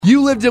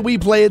You lived it, we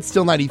play it.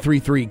 Still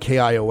 93.3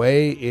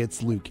 KIOA.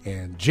 It's Luke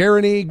and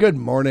Jeriney. Good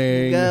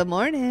morning. Good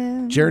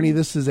morning. Jeriney,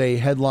 this is a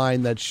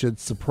headline that should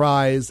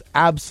surprise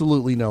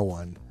absolutely no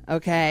one.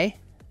 Okay.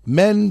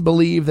 Men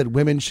believe that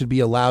women should be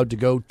allowed to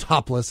go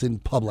topless in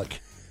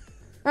public.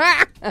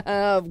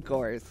 Of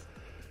course.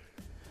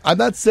 I'm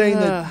not saying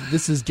that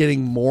this is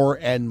getting more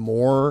and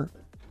more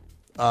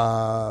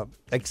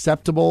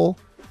acceptable,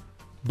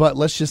 but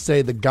let's just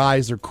say the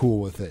guys are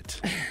cool with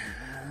it.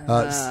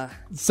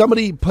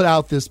 Somebody put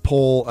out this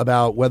poll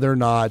about whether or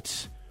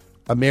not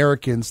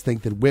Americans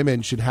think that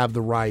women should have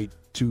the right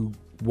to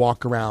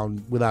walk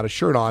around without a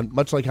shirt on,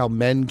 much like how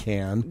men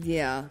can.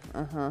 Yeah,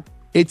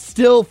 It's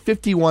still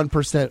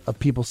 51% of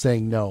people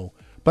saying no,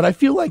 but I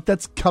feel like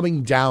that's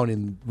coming down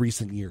in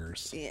recent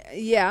years.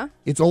 Yeah.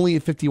 It's only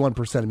at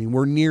 51%. I mean,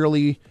 we're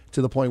nearly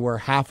to the point where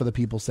half of the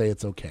people say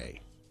it's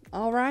okay.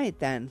 All right,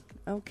 then.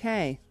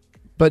 Okay.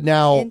 But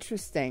now,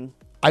 Interesting.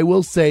 I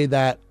will say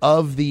that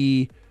of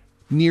the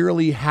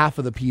nearly half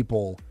of the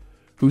people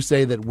who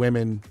say that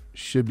women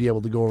should be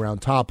able to go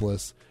around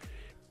topless,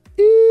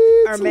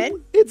 Are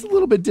men? It's a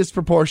little bit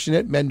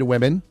disproportionate, men to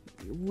women.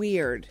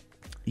 Weird.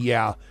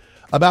 Yeah.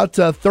 About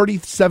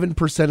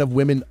 37% of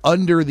women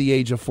under the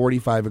age of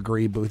 45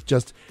 agree, but with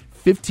just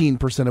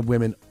 15% of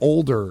women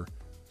older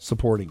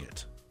supporting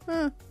it.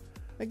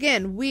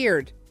 Again,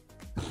 weird.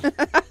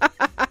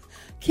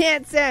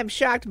 Can't say I'm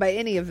shocked by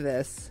any of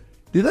this.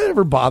 Did that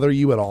ever bother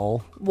you at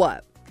all?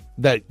 What?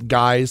 That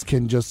guys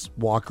can just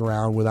walk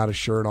around without a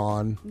shirt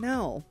on?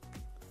 No.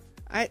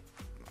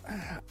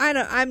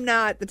 I'm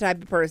not the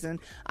type of person.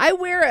 I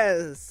wear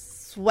a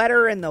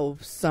sweater in the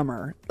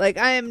summer. Like,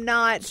 I am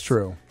not It's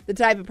true. the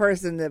type of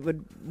person that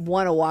would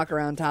want to walk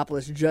around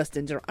topless just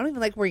in general. I don't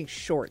even like wearing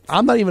shorts.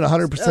 I'm not even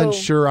 100% So-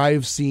 sure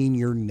I've seen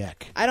your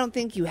neck. I don't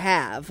think you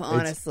have,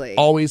 honestly. It's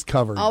always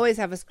covered. Always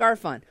have a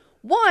scarf on.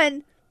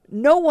 One,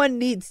 no one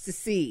needs to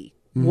see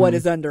what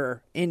is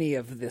under any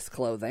of this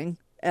clothing,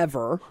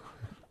 ever.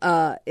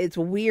 It's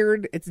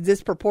weird. It's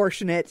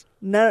disproportionate.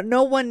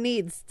 No one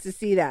needs to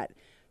see that.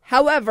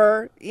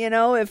 However,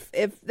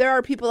 if there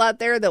are people out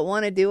there that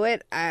want to do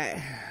it,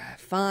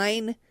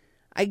 fine.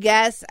 I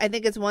guess. I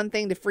think it's one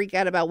thing to freak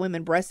out about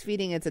women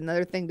breastfeeding. It's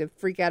another thing to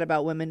freak out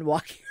about women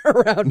walking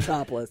around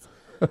topless.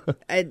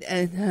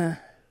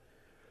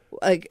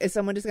 Like, is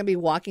someone just going to be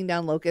walking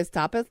down Locust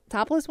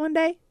topless one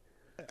day?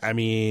 I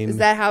mean... Is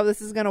that how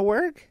this is going to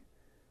work?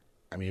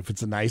 I mean, if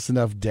it's a nice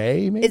enough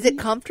day, maybe? Is it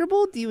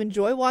comfortable? Do you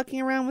enjoy walking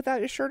around without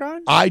your shirt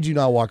on? I do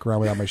not walk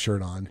around without my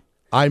shirt on.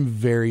 I'm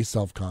very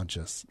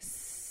self-conscious.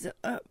 So,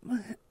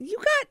 you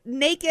got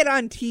naked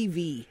on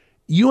TV.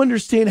 You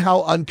understand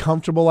how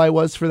uncomfortable I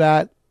was for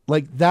that?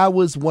 Like, that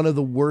was one of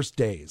the worst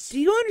days. Do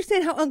you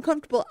understand how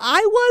uncomfortable I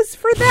was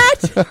for that?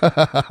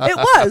 It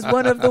was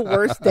one of the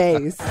worst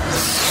days.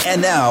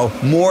 And now,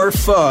 more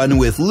fun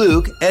with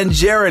Luke and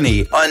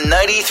Jeriney on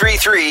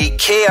 93.3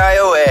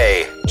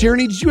 KIOA.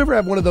 Jeriney, did you ever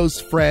have one of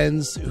those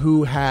friends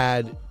who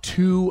had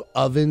two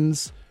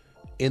ovens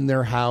in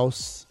their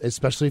house,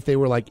 especially if they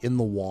were, like, in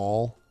the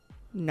wall?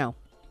 No.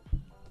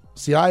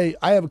 See, I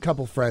have a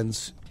couple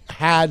friends,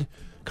 had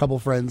a couple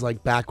friends,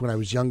 like, back when I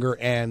was younger,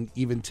 and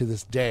even to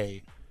this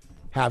day,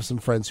 have some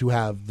friends who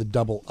have the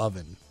double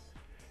oven.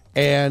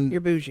 And You're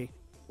bougie.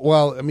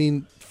 well, I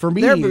mean, for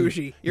me... They're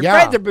bougie. Your yeah,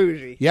 friends are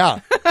bougie.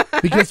 Yeah.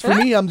 Because for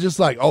me, I'm just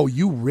like, oh,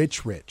 you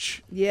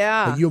rich.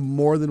 Yeah. Like, you have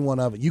more than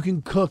one oven. You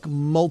can cook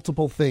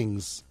multiple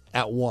things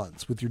at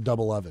once with your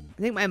double oven.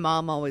 I think my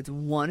mom always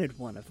wanted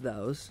one of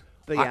those.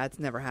 But yeah, it's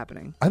never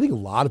happening. I think a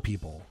lot of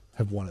people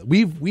have wanted.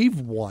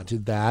 We've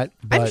wanted that.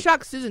 But I'm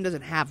shocked Susan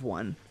doesn't have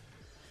one.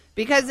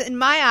 Because in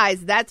my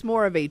eyes, that's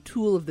more of a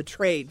tool of the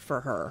trade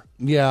for her.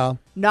 Yeah.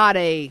 Not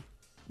a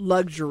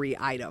luxury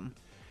item.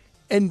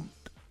 And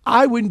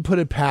I wouldn't put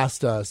it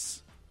past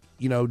us,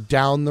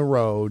 down the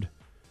road,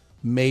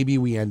 maybe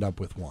we end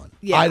up with one.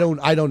 Yeah. I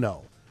don't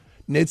know.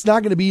 It's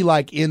not going to be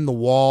like in the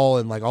wall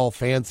and like all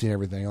fancy and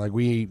everything. Like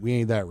we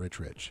ain't that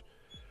rich.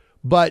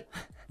 But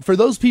for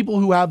those people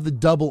who have the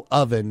double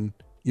oven,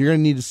 you're going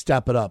to need to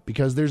step it up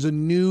because there's a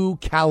new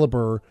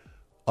caliber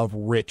of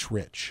rich.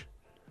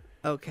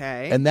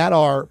 Okay. And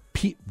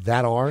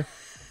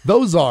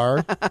those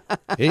are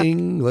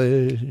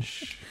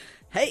English.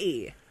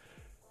 Hey.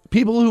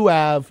 People who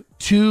have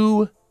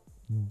two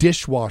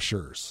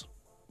dishwashers.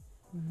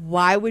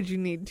 Why would you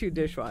need two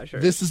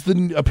dishwashers?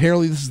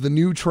 Apparently this is the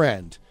new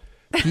trend.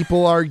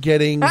 People are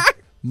getting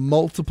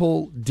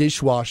multiple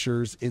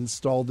dishwashers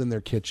installed in their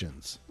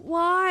kitchens.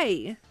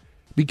 Why?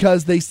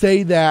 Because they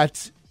say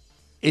that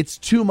it's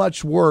too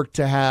much work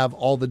to have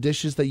all the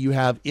dishes that you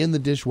have in the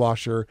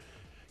dishwasher.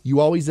 You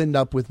always end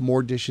up with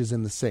more dishes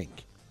in the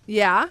sink.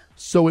 Yeah.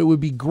 So it would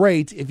be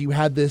great if you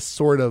had this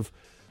sort of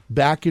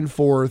back and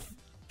forth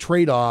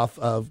trade-off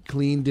of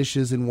clean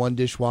dishes in one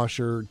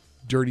dishwasher,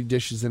 dirty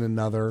dishes in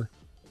another,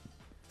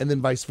 and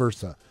then vice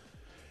versa.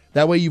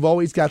 That way you've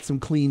always got some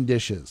clean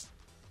dishes.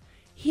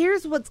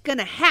 Here's what's going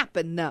to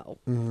happen, though,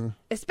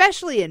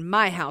 especially in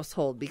my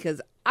household, because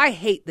I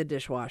hate the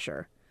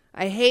dishwasher.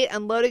 I hate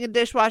unloading a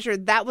dishwasher.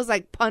 That was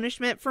like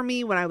punishment for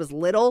me when I was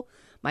little.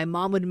 My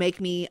mom would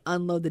make me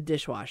unload the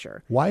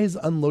dishwasher. Why is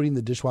unloading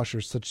the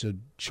dishwasher such a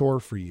chore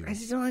for you? I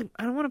just don't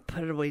want to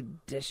put away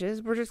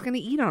dishes. We're just going to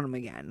eat on them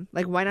again.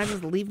 Like, why not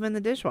just leave them in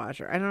the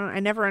dishwasher? I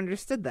never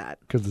understood that.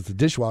 Because it's a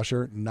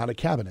dishwasher, not a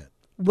cabinet.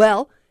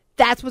 Well,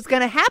 that's what's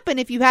going to happen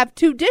if you have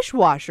 2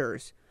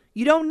 dishwashers.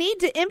 You don't need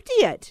to empty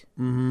it.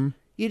 Mm-hmm.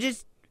 You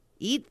just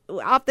eat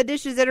off the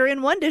dishes that are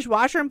in one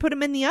dishwasher and put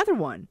them in the other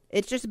one.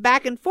 It's just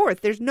back and forth.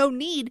 There's no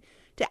need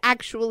to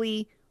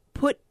actually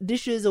put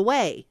dishes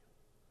away.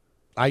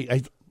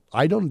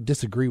 I don't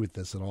disagree with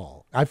this at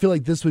all. I feel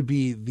like this would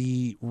be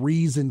the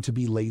reason to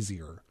be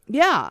lazier.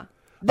 Yeah.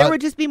 There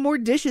would just be more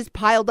dishes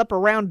piled up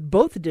around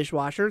both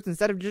dishwashers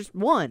instead of just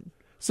one.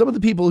 Some of the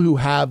people who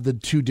have the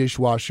 2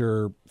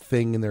 dishwasher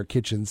thing in their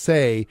kitchen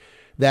say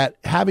that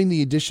having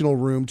the additional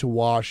room to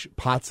wash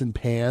pots and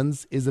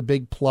pans is a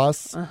big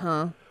plus.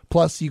 Uh-huh.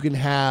 Plus, you can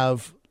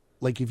have,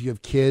 like, if you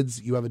have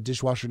kids, you have a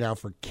dishwasher now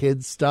for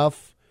kids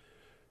stuff.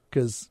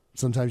 Because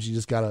sometimes you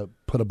just got to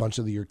put a bunch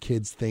of your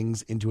kids'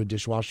 things into a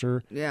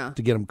dishwasher to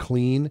get them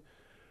clean.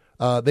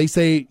 They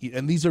say,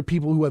 and these are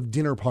people who have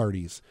dinner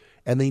parties,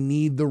 and they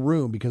need the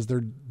room because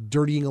they're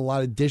dirtying a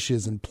lot of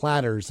dishes and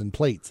platters and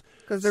plates.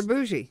 Because they're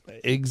bougie.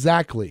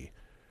 Exactly.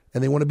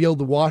 And they want to be able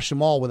to wash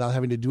them all without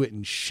having to do it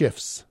in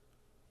shifts.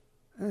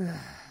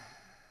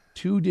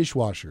 2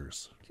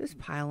 dishwashers. Just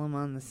pile them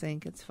on the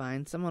sink. It's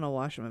fine. Someone will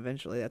wash them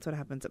eventually. That's what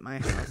happens at my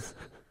house.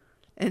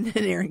 And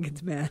then Aaron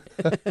gets mad.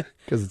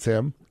 Because it's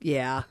him?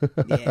 Yeah.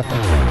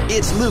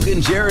 It's Luke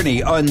and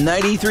Jeriney on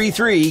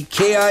 93.3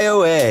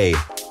 KIOA.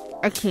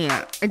 I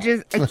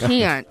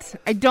can't.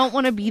 I don't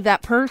want to be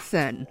that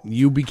person.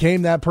 You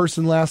became that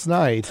person last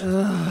night.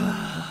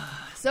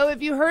 So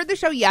if you heard the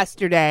show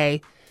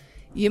yesterday,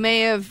 you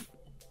may have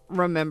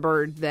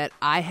remembered that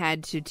I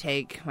had to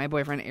take my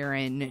boyfriend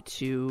Aaron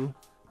to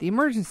the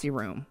emergency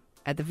room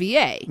at the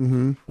VA.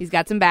 Mm-hmm. He's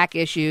got some back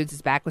issues.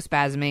 His back was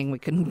spasming. We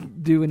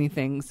couldn't do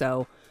anything.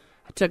 So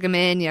I took him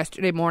in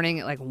yesterday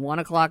morning at like 1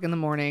 o'clock in the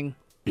morning.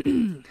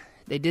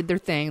 They did their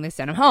thing. They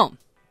sent him home.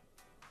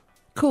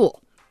 Cool.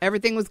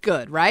 Everything was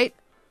good, right?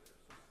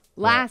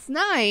 Last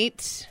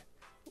night,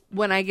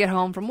 when I get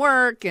home from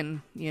work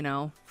and,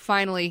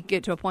 finally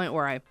get to a point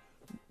where I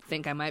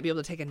think I might be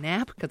able to take a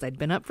nap because I'd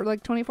been up for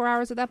like 24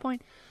 hours at that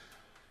point.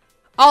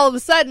 All of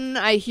a sudden,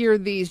 I hear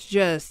these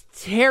just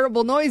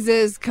terrible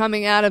noises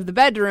coming out of the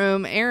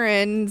bedroom.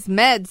 Aaron's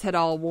meds had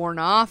all worn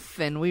off,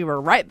 and we were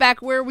right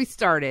back where we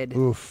started.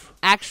 Oof.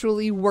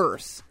 Actually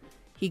worse.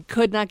 He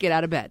could not get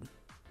out of bed.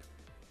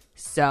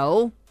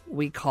 So,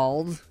 we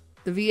called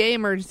the VA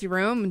emergency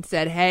room and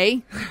said,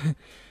 hey,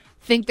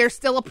 think there's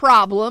still a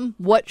problem.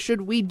 What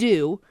should we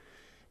do?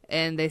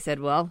 And they said,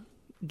 well,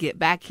 get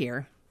back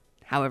here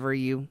however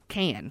you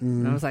can.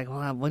 And I was like,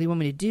 well, what do you want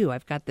me to do?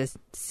 I've got this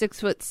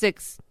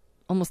 6'6",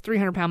 almost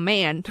 300-pound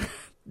man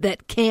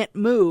that can't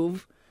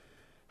move.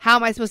 How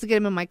am I supposed to get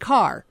him in my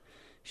car?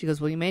 She goes,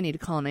 well, you may need to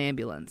call an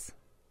ambulance.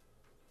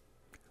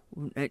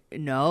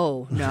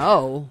 No.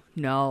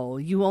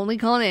 You only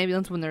call an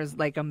ambulance when there's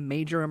like a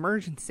major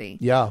emergency.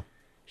 Yeah.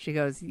 She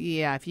goes,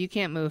 yeah, if you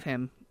can't move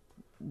him,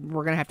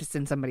 we're going to have to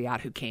send somebody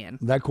out who can.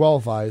 That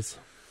qualifies.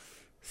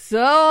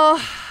 So,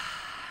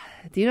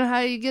 do you know how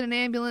you get an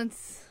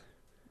ambulance?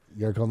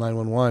 You got to call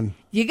 911.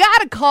 You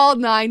got to call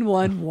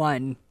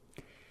 911.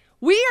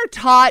 We are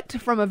taught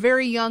from a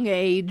very young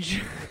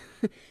age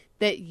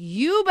that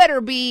you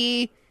better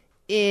be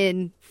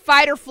in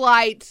fight or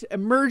flight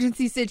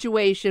emergency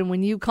situation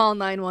when you call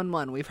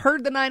 911. We've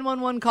heard the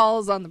 911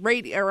 calls on the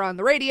radio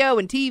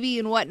and TV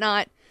and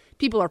whatnot.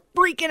 People are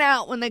freaking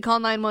out when they call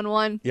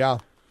 911. Yeah.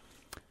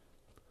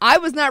 I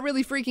was not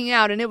really freaking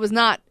out, and it was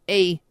not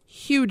a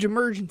huge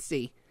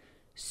emergency.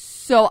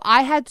 So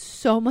I had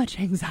so much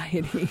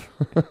anxiety.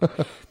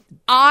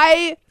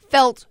 I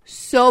felt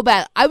so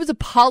bad. I was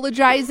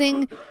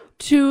apologizing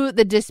to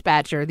the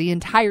dispatcher the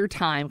entire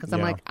time because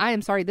I'm like, I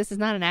am sorry, this is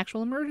not an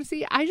actual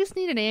emergency. I just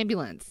need an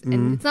ambulance.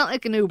 And it's not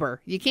like an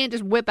Uber. You can't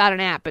just whip out an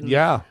app and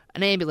an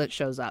ambulance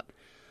shows up.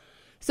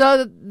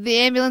 So the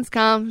ambulance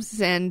comes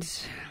and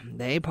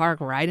they park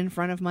right in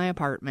front of my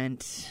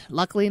apartment.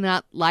 Luckily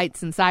not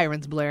lights and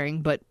sirens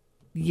blaring, but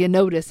you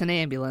notice an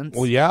ambulance.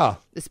 Well, yeah.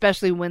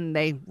 Especially when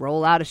they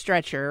roll out a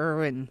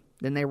stretcher and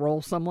then they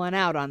roll someone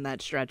out on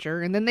that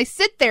stretcher. And then they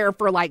sit there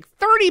for like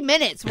 30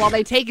 minutes while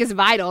they take his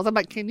vitals. I'm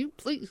like, can you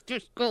please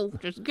just go?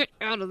 Just get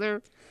out of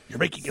there. You're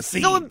making a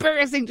scene. So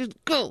embarrassing. Just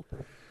go.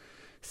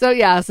 So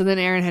then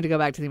Aaron had to go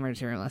back to the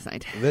emergency room last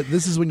night.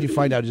 This is when you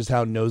find out just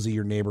how nosy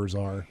your neighbors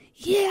are.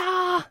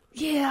 Yeah.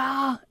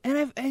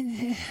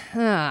 And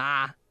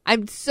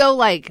I'm so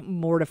like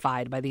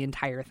mortified by the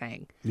entire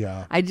thing.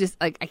 Yeah. I just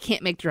I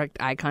can't make direct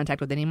eye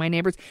contact with any of my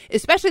neighbors,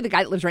 especially the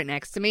guy that lives right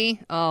next to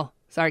me. Oh,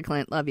 sorry,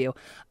 Clint. Love you.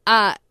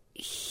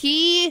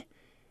 He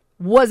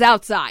was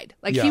outside.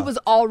 He was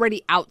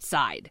already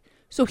outside.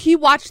 So he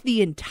watched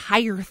the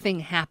entire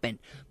thing happen.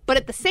 But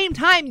at the same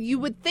time, you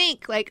would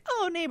think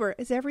oh, neighbor,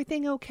 is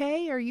everything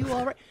okay? Are you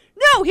all right?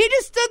 No, he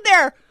just stood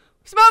there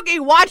Smokey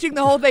watching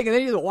the whole thing, and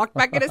then he just walked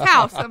back in his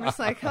house. I'm just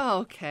like, oh,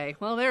 okay.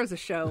 Well, there's a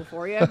show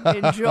for you.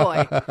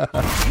 Enjoy.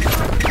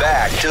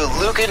 Back to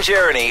Luke and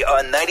Jeriney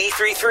on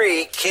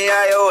 93.3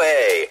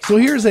 KIOA. So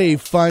here's a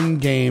fun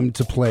game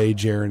to play,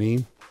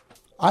 Jeriney.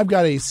 I've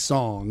got a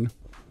song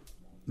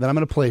that I'm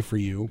going to play for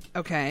you.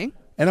 Okay.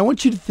 And I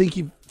want you to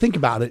think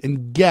about it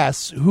and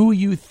guess who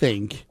you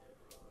think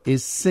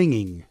is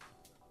singing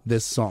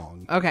this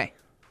song. Okay.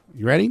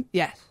 You ready?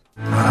 Yes.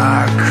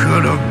 I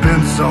could have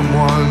been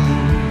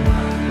someone.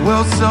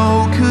 Well,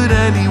 so could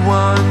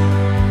anyone.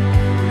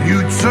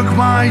 You took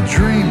my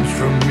dreams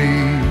from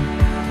me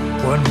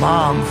when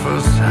Mom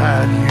first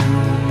had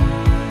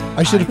you.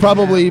 I should have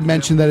probably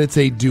mentioned that it's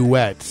a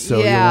duet, so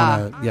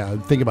Yeah. you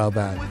want to think about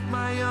that. With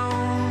my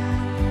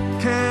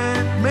own,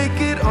 can't make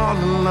it all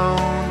alone.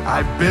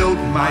 I built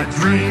my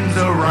dreams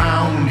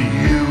around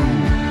you.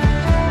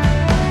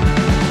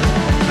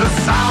 The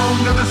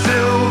sound of the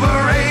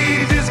Silver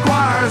Ages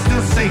choir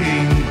still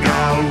singing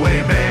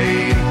Galway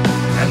Bay,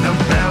 and the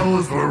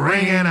bells were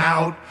ringing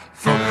out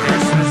for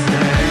Christmas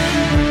Day.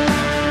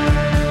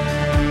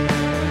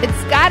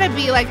 It's got to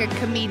be like a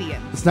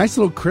comedian. It's a nice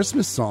little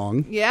Christmas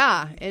song.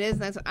 Yeah, it is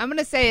nice. I'm going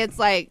to say it's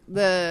like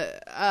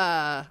the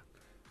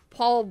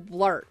Paul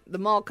Blart, the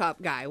mall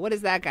cop guy. What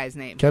is that guy's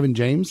name? Kevin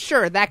James?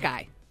 Sure, that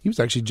guy. He was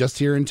actually just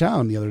here in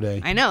town the other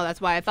day. I know. That's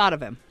why I thought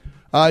of him.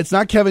 It's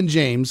not Kevin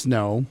James,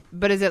 no.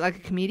 But is it like a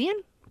comedian?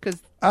 Because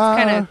it's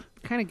kind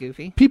of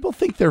goofy. People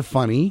think they're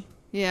funny.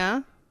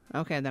 Yeah.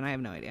 Okay, then I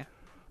have no idea.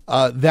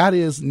 That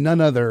is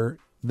none other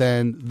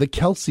than the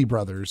Kelsey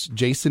brothers,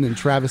 Jason and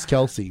Travis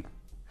Kelsey.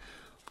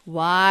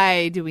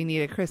 Why do we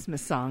need a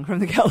Christmas song from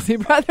the Kelsey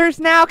brothers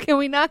now? Can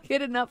we not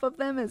get enough of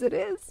them as it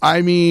is?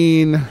 I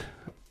mean,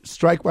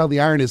 strike while the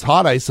iron is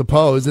hot, I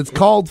suppose. It's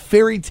called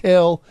Fairy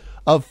Tale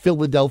of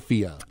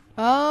Philadelphia.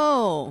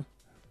 Oh.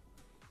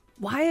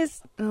 Why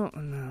is... Oh,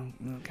 no.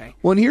 Okay.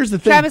 Well, and here's the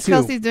thing, Travis too.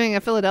 Kelsey's doing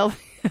a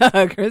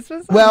Philadelphia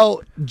Christmas song?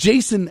 Well,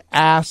 Jason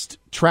asked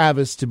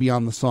Travis to be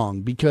on the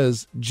song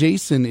because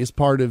Jason is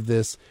part of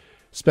this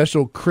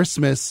special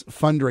Christmas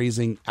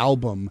fundraising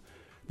album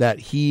that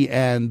he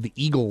and the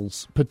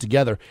Eagles put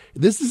together.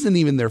 This isn't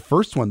even their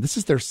first one. This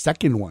is their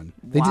second one.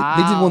 They did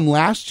one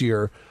last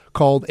year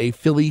called A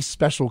Philly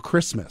Special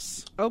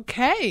Christmas.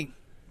 Okay.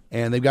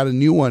 And they've got a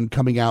new one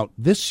coming out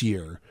this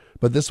year,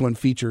 but this one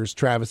features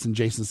Travis and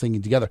Jason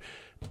singing together.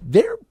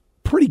 They're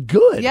pretty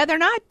good. Yeah, they're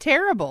not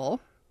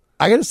terrible.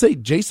 I got to say,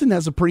 Jason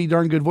has a pretty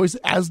darn good voice,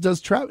 as does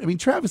Travis. I mean,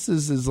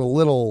 Travis's is a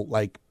little,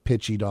 like,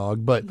 pitchy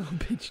dog, but,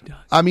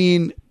 I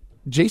mean,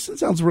 Jason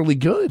sounds really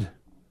good.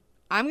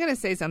 I'm going to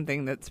say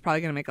something that's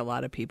probably going to make a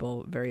lot of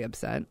people very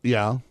upset.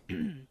 Yeah.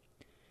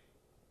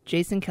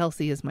 Jason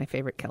Kelsey is my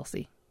favorite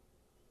Kelsey.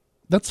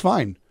 That's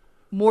fine.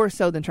 More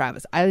so than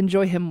Travis. I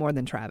enjoy him more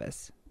tthan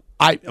Travis.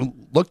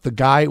 Look, the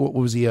guy, what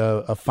was he,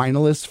 a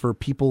finalist for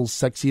People's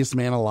Sexiest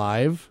Man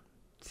Alive?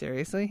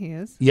 Seriously, he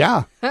is?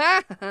 Yeah.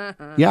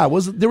 Yeah,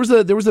 there was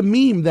a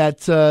meme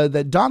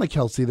that Donna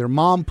Kelsey, their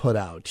mom, put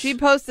out. She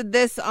posted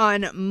this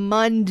on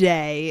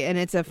Monday, and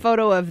it's a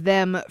photo of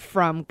them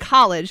from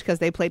college because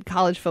they played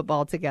college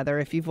football together.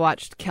 If you've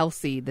watched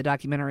Kelsey, the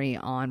documentary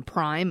on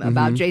Prime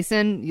about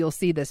Jason, you'll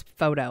see this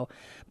photo.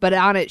 But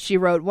on it, she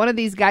wrote, "One of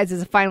these guys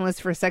is a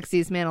finalist for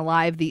Sexiest Man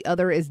Alive. The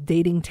other is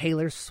dating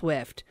Taylor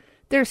Swift.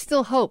 There's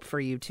still hope for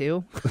you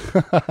two."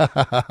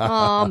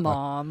 Aw,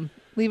 Mom.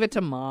 Leave it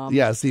to Mom.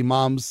 Yeah, see,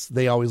 moms,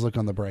 they always look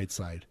on the bright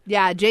side.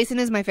 Yeah, Jason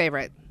is my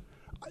favorite.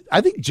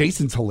 I think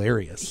Jason's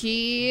hilarious.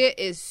 He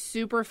is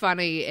super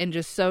funny and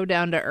just so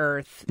down to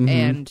earth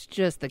and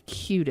just the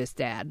cutest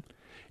dad.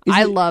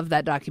 I love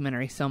that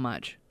documentary so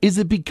much. Is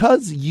it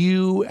because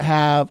you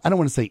have, I don't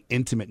want to say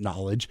intimate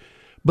knowledge,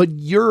 but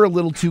you're a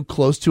little too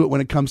close to it when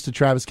it comes to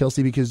Travis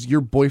Kelsey because your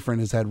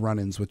boyfriend has had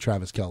run-ins with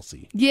Travis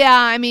Kelsey? Yeah,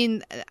 I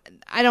mean,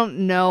 I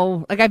don't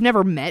know. Like, I've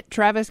never met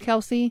Travis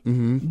Kelsey,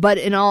 but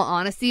in all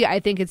honesty, I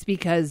think it's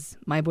because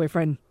my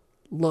boyfriend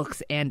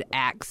looks and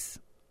acts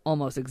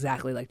almost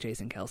exactly like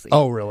Jason Kelsey.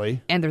 Oh,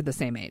 really? And they're the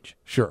same age.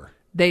 Sure.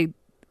 I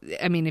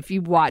mean, if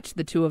you watch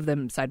the two of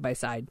them side by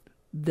side,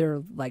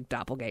 they're like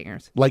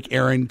doppelgangers. Like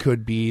Aaron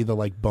could be the,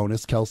 like,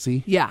 bonus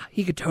Kelsey? Yeah,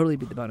 he could totally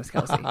be the bonus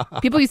Kelsey.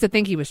 People used to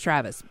think he was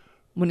Travis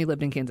when he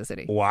lived in Kansas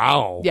City.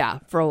 Wow. Yeah,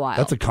 for a while.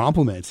 That's a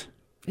compliment.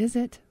 Is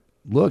it?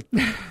 Look,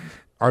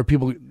 are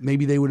people,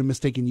 maybe they would have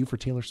mistaken you for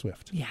Taylor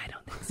Swift. Yeah, I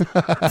don't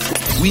think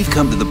so. We've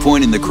come to the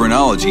point in the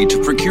chronology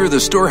to procure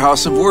the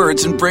storehouse of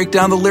words and break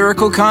down the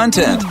lyrical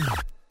content.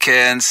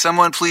 Can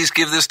someone please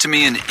give this to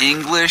me in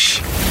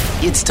English?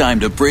 It's time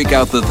to break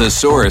out the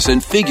Thesaurus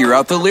and figure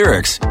out the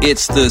lyrics.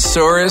 It's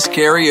Thesaurus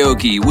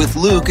Karaoke with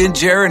Luke and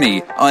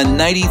Jeriney on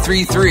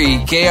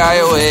 93.3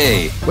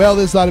 KIOA. Well,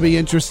 this ought to be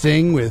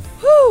interesting with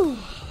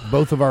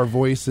both of our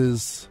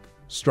voices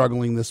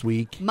struggling this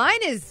week. Mine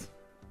is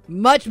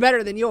much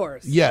better than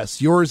yours.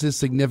 Yes, yours is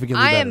significantly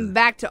better. I am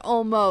back to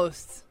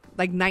almost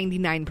like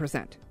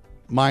 99%.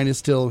 Mine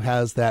still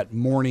has that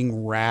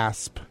morning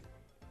rasp.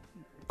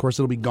 Of course,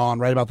 it'll be gone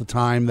right about the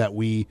time that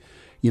we,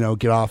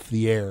 get off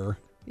the air.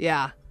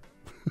 Yeah.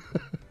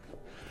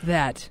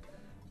 That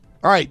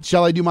All right,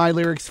 shall I do my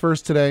lyrics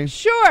first today?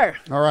 Sure.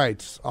 All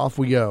right, off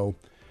we go.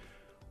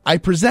 I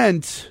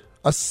present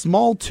a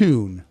small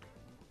tune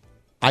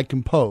I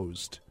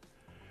composed.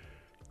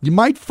 You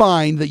might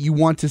find that you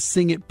want to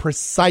sing it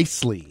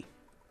precisely.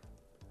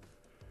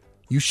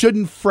 You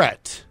shouldn't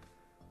fret,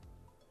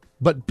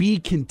 but be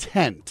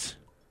content.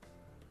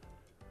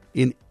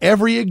 In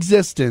every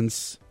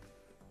existence,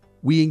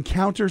 we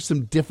encounter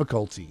some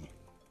difficulty.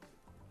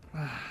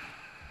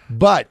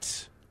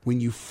 But when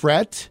you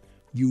fret,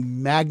 you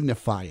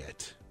magnify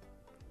it.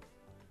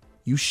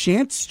 You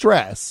shan't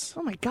stress.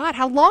 Oh my God,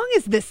 how long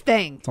is this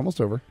thing? It's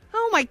almost over.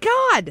 Oh my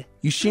God.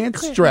 You shan't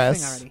Quit stress.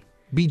 listening already.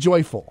 Be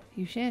joyful.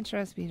 You shan't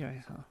stress, be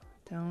joyful.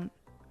 Don't.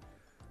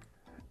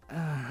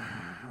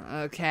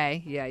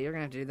 Okay, yeah, you're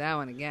going to do that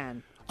one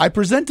again. I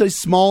present a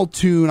small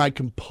tune I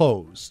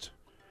composed.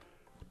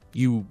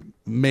 You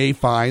may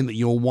find that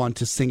you'll want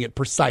to sing it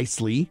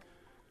precisely.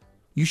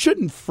 You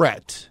shouldn't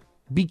fret.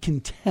 Be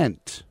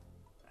content.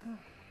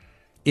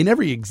 In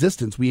every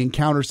existence, we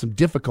encounter some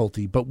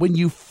difficulty, but when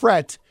you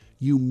fret,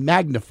 you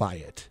magnify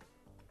it.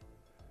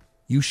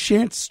 You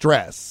shan't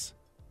stress.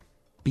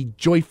 Be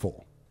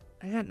joyful.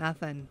 I got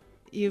nothing.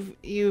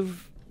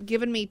 You've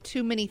given me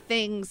too many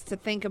things to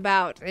think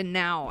about, and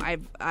now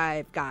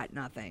I've got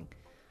nothing.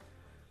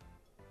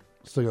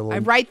 Still got a little... I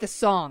write the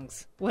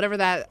songs, whatever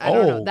that. I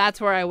don't know. That's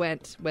where I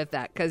went with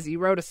that because you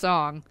wrote a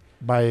song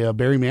by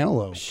Barry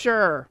Manilow.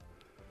 Sure.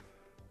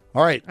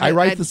 All right, I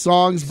write the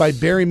songs by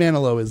Barry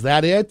Manilow. Is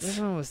that it? This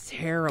one was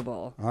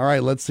terrible. All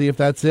right, let's see if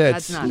that's it.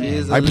 That's not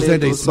it. I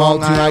present a small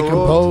tune I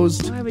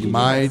composed. Why would You you do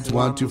might that?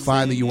 want to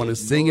find that you want to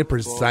sing it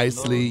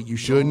precisely. You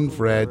shouldn't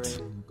fret.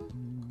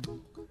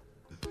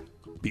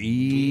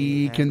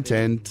 Be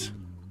content.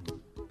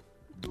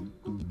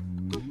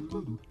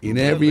 In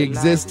every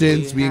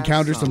existence, we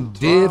encounter some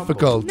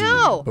difficulty.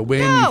 No, but when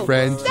no, you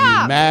fret, you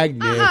stop.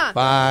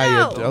 magnify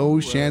No. it. Oh,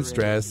 shan't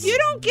stress. You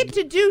don't get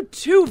to do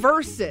 2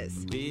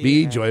 verses.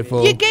 Be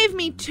joyful. You gave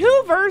me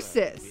 2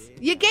 verses.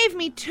 You gave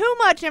me too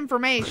much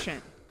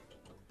information.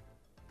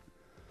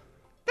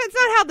 That's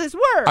not how this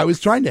works. I was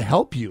trying to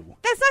help you.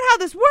 That's not how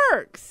this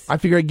works. I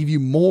figured I'd give you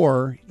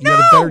more. You No, had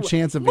a better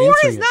chance of more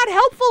answering is it. not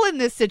helpful in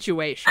this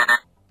situation.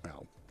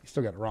 Well, you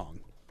still got it wrong.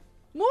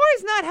 More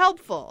is not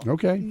helpful.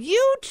 Okay.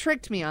 You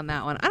tricked me on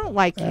that one. I don't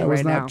like you That was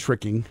right not now.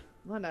 tricking.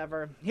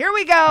 Whatever. Here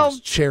we go. It's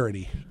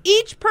charity.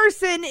 Each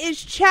person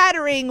is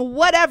chattering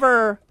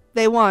whatever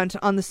they want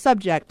on the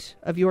subject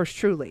of yours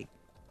truly.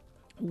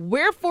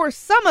 Wherefore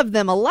some of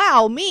them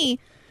allow me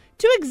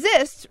to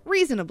exist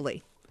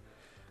reasonably.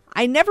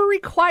 I never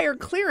require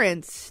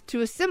clearance to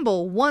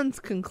assemble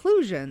one's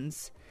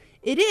conclusions.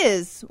 It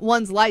is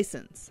one's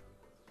license.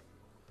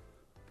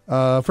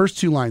 First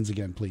 2 lines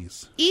again,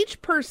 please.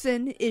 Each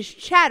person is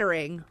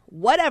chattering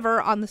whatever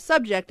on the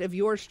subject of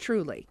yours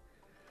truly.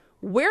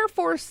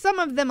 Wherefore some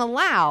of them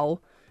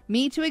allow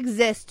me to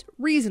exist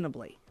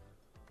reasonably.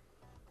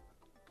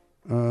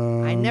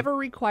 I never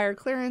require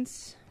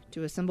clearance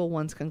to assemble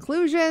one's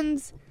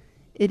conclusions.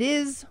 It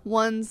is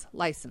one's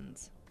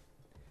license.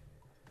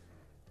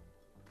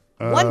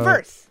 1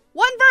 verse.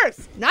 1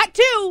 verse. Not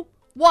 2.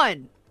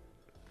 1.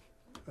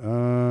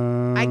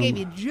 I gave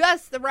you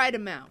just the right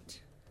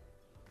amount.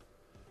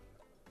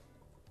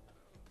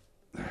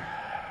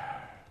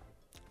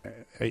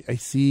 I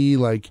see,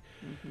 like,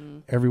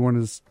 everyone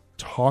is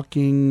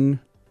talking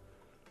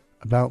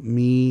about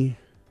me.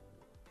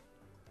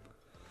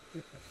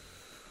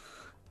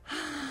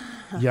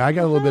 Yeah, I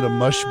got a little bit of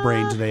mush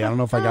brain today. I don't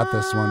know if I got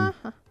this one.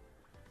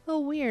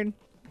 Oh, weird.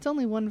 It's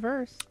only 1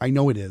 verse. I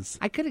know it is.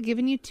 I could have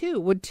given you 2.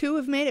 Would 2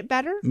 have made it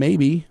better?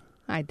 Maybe.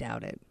 I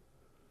doubt it.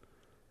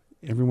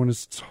 Everyone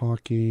is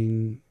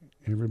talking.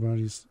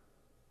 Everybody's.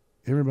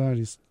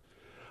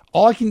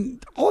 All I can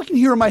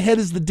hear in my head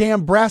is the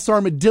damn Brass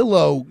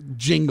Armadillo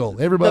jingle.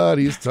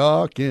 Everybody's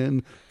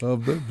talking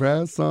of the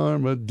Brass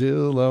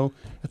Armadillo.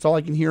 That's all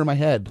I can hear in my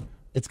head.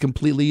 It's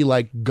completely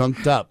like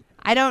gunked up.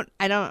 I don't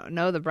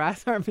know the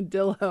Brass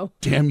Armadillo.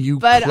 Damn you,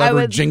 But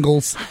clever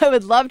jingles. I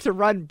would love to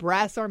run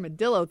Brass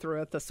Armadillo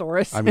through a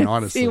thesaurus. I mean, and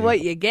honestly. see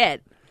what you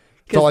get. So,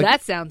 Because like-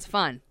 that sounds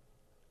fun.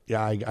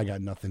 Yeah, I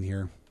got nothing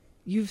here.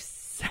 You've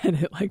said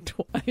it like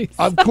twice.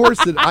 Of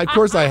course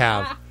I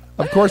have.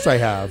 Of course I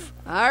have.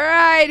 All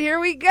right, here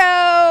we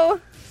go.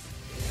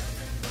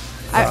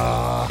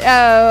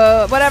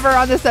 Whatever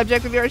on the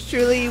subject of yours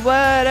truly.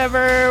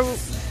 Whatever.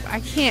 I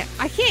can't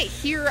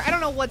hear. I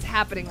don't know what's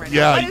happening right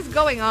Yeah. now. What is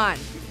going on?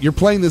 You're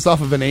playing this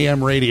off of an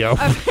AM radio.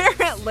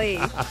 Apparently.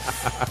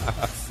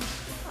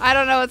 I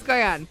don't know what's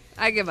going on.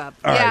 I give up.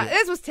 All yeah, right.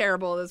 this was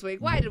terrible this week.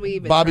 Why did we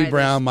even Bobby try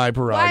Brown, this? my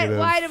prerogative.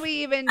 Why did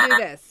we even do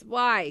this?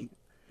 Why?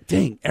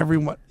 Dang,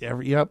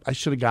 yep, I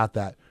should have got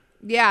that.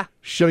 Yeah.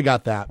 Should have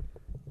got that.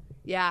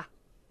 Yeah.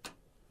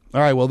 All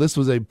right, well, this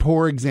was a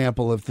poor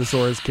example of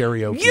Thesaurus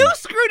Karaoke. You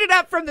screwed it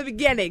up from the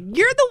beginning.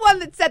 You're the one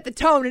that set the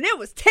tone, and it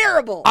was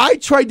terrible. I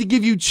tried to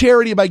give you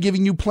charity by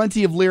giving you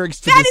plenty of lyrics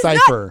to That is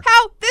decipher. not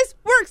how this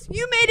works.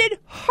 You made it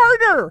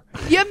harder.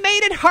 You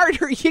made it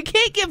harder. You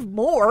can't give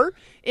more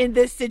in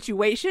this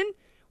situation.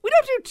 We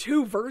don't do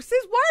 2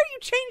 verses. Why are you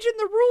changing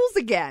the rules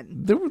again?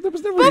 There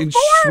was never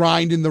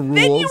enshrined in the rules.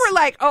 Then you were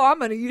like, oh, I'm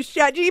going to use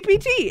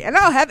ChatGPT and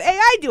I'll have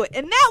AI do it.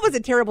 And that was a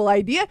terrible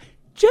idea.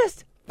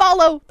 Just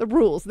follow the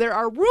rules. There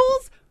are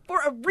rules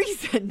for a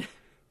reason.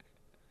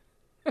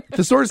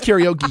 Thesaurus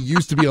Karaoke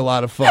used to be a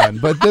lot of fun,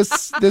 but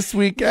this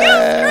week... You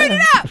screwed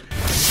it up.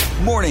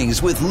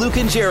 Mornings with Luke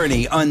and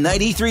Jeriney on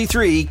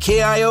 93.3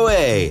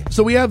 KIOA.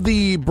 So we have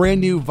the brand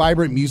new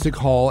Vibrant Music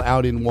Hall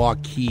out in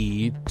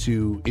Waukee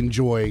to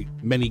enjoy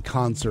many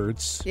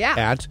concerts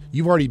at.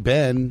 You've already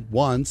been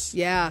once.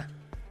 Yeah.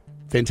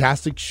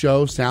 Fantastic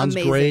show. Sounds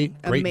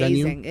great. Great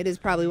venue. It is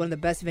probably one of the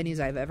best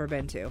venues I've ever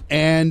been to.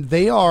 And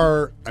they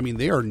are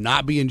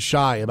not being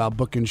shy about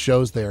booking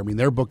shows there. I mean,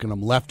 they're booking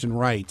them left and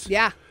right.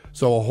 Yeah.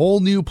 So a whole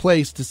new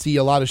place to see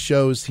a lot of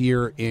shows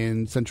here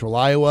in Central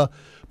Iowa.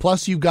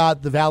 Plus, you've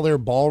got the Valor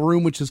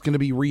Ballroom, which is going to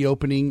be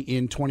reopening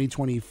in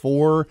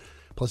 2024.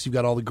 Plus, you've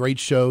got all the great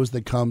shows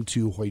that come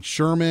to Hoyt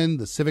Sherman,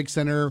 the Civic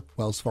Center,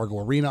 Wells Fargo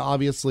Arena,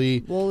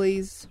 obviously.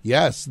 Woolies.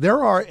 Yes,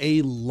 there are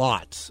a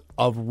lot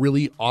of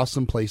really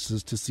awesome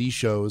places to see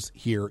shows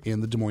here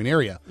in the Des Moines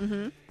area.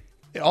 Mm-hmm.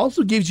 It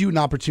also gives you an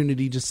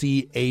opportunity to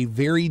see a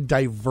very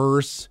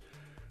diverse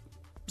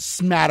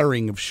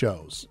smattering of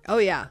shows. Oh,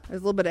 yeah.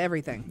 There's a little bit of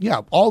everything.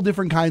 Yeah, all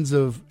different kinds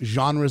of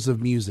genres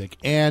of music.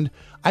 And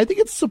I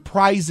think it's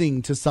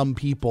surprising to some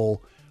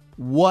people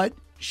what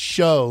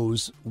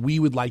shows we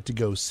would like to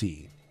go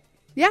see.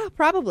 Yeah,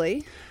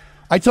 probably.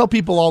 I tell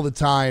people all the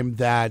time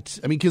that,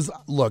 because,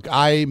 look,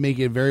 I make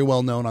it very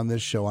well known on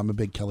this show, I'm a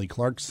big Kelly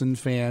Clarkson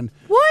fan.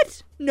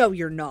 What? No,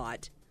 you're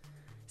not.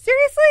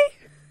 Seriously?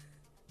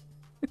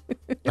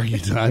 Are you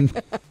done?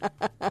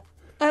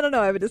 I don't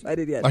know. I haven't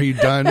decided yet. Are you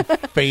done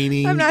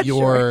feigning your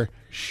sure.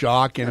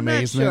 shock and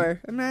amazement?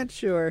 I'm not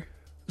sure.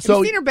 So, have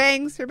you seen her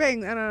bangs? I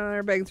don't know.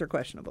 Her bangs are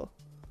questionable.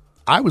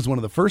 I was one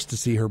of the first to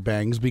see her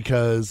bangs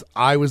because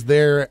I was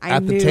there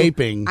at the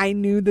taping. I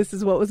knew this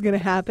is what was going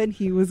to happen.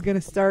 He was going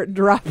to start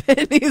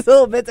dropping these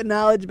little bits of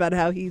knowledge about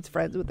how he's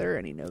friends with her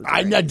and he knows her.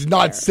 I did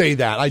not say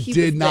that. I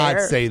did not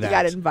say that. He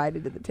got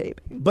invited to the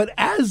taping. But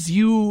as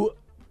you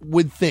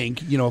would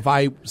think, if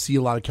I see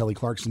a lot of Kelly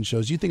Clarkson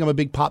shows, you think I'm a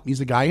big pop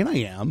music guy, and I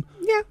am.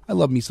 Yeah. I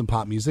love me some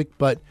pop music,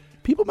 but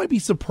people might be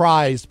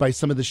surprised by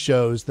some of the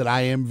shows that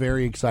I am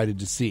very excited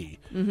to see.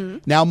 Mm-hmm.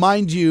 Now,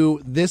 mind you,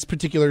 this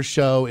particular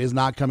show is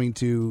not coming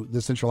to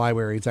the Central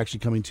Iowa area. It's actually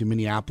coming to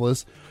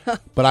Minneapolis,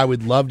 but I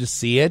would love to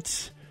see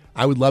it.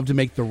 I would love to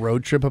make the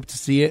road trip up to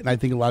see it, and I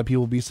think a lot of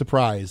people will be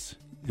surprised.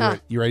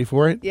 You ready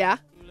for it? Yeah.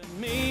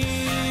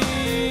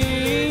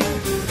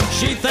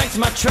 She thinks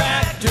my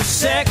tractor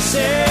sexy.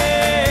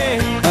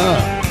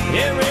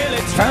 It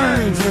really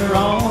turns her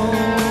on.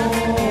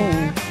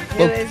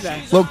 Who is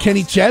that? Little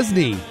Kenny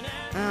Chesney.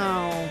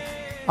 Oh.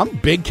 I'm a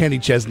big Kenny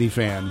Chesney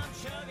fan.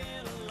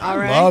 All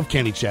right. I love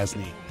Kenny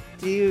Chesney.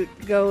 Do you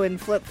go in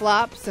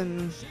flip-flops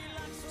and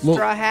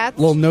straw hats?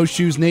 Little No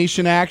Shoes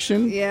Nation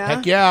action? Yeah.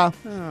 Heck yeah.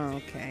 Oh,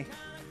 okay.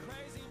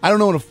 I don't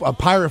know a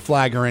pirate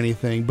flag or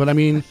anything, but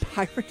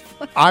Pirate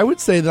flag? I would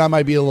say that I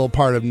might be a little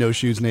part of No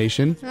Shoes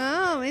Nation.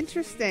 Oh,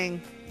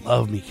 interesting.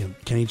 Love me,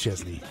 Kenny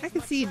Chesney. I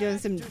could see you doing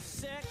some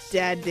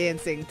dad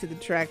dancing to the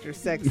Tractor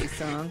Sexy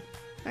song.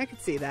 I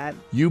could see that.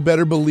 You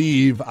better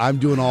believe I'm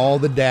doing all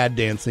the dad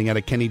dancing at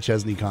a Kenny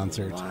Chesney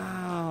concert.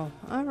 Wow.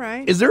 All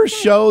right. Is there a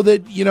show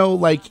that,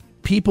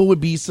 people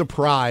would be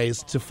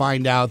surprised to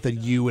find out that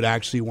you would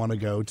actually want to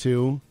go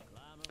to?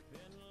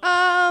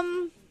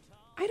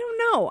 I don't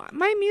know.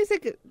 My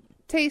music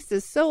taste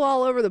is so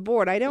all over the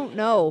board. I don't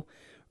know.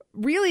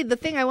 Really, the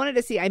thing I wanted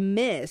to see, I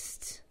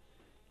missed,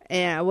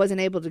 and I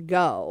wasn't able to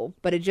go,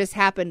 but it just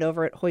happened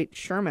over at Hoyt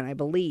Sherman, I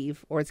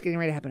believe, or it's getting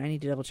ready to happen. I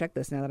need to double check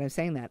this now that I'm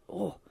saying that.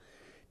 Oh,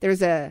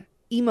 there's a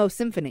emo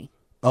symphony.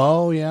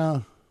 Oh,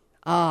 yeah.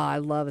 I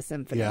love a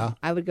symphony. Yeah.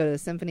 I would go to the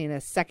symphony in a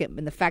second.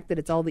 And the fact that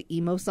it's all the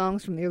emo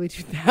songs from the early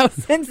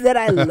 2000s that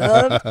I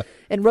loved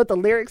and wrote the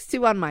lyrics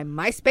to on my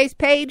MySpace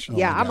page.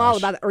 Oh I'm all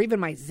about it. Or even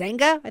my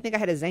Zanga. I think I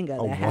had a Zanga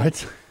that had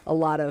a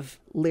lot of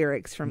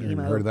lyrics from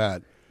emo. Heard of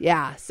that.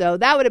 Yeah. So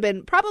that would have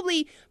been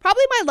probably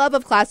my love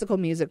of classical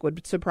music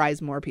would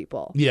surprise more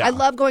people. Yeah. I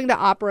love going to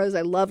operas.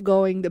 I love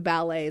going to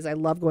ballets. I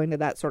love going to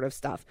that sort of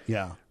stuff.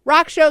 Yeah.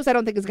 Rock shows I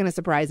don't think is going to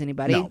surprise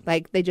anybody. No.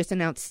 Like they just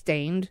announced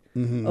Stained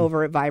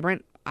over at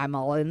Vibrant. I'm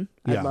all in.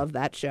 I love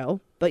that show.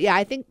 But yeah,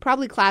 I think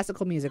probably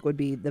classical music would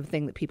be the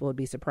thing that people would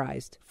be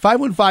surprised.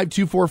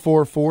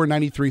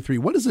 515-244-4933.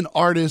 What is an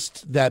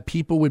artist that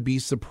people would be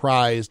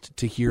surprised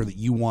to hear that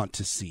you want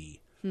to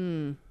see?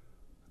 I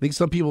think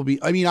some people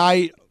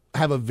I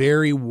have a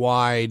very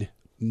wide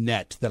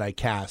net that I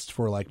cast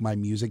for my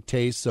music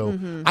taste. So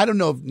I don't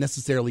know if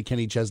necessarily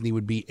Kenny Chesney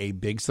would be a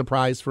big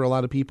surprise for a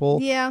lot of people.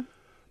 Yeah.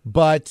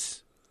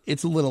 But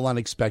it's a little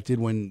unexpected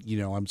when,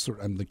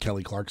 I'm the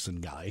Kelly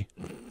Clarkson guy.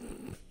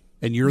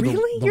 And you're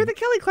You're the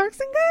Kelly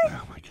Clarkson guy?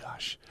 Oh my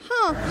gosh.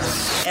 Huh.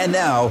 And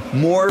now,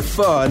 more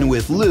fun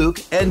with Luke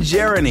and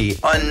Jeriney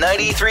on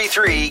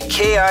 93.3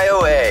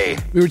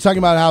 KIOA. We were talking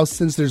about how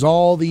since there's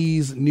all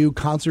these new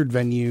concert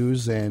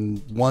venues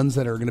and ones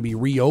that are going to be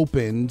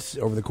reopened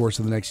over the course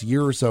of the next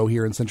year or so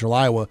here in Central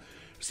Iowa,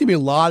 There's going to be a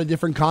lot of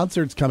different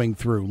concerts coming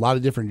through, a lot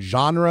of different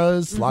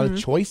genres, a lot of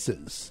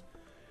choices.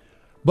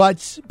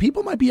 But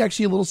people might be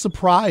actually a little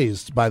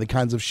surprised by the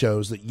kinds of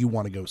shows that you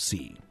want to go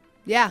see.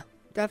 Yeah,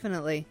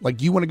 definitely.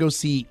 Like you want to go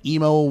see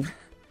emo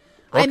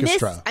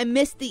orchestra. I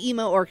missed the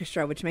emo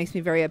orchestra, which makes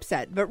me very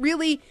upset. But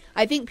really,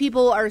 I think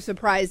people are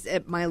surprised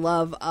at my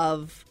love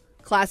of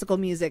classical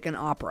music and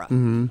opera.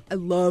 I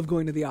love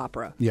going to the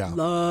opera. Yeah.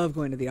 Love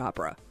going to the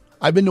opera.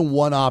 I've been to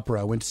one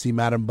opera. I went to see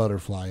Madame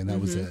Butterfly, and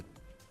that was it.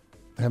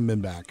 I haven't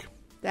been back.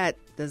 That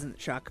doesn't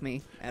shock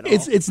me at all.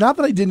 It's not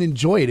that I didn't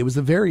enjoy it. It was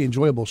a very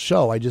enjoyable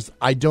show. I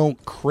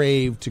don't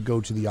crave to go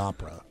to the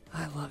opera.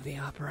 I love the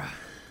opera.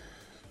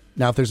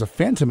 Now, if there's a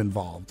phantom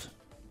involved,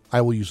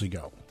 I will usually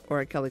go.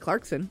 Or Kelly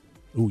Clarkson.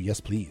 Ooh, yes,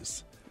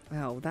 please.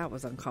 Oh, that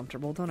was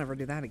uncomfortable. Don't ever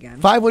do that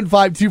again.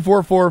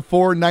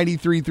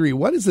 515-244-4933.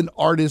 What is an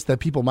artist that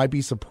people might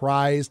be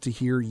surprised to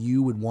hear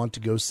you would want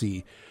to go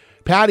see?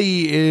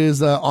 Patty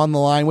is on the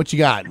line. What you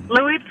got?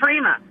 Louis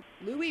Prima.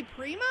 Louis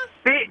Prima?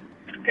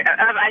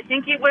 I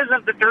think he was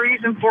of the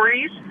 30s and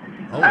 40s.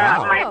 Oh,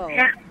 wow.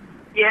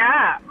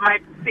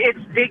 It's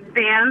big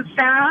band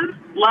sound.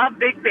 Love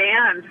big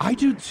band. I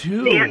do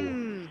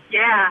too.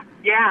 Yeah.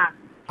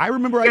 I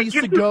remember I used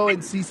to go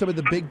and see some of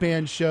the big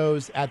band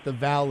shows at the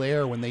Val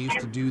Air when they used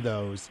to do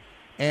those,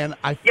 and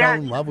I fell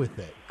in love with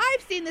it.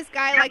 I've seen this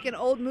guy like in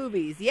old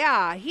movies.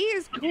 Yeah, he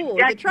is cool.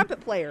 Yeah. The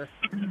trumpet player.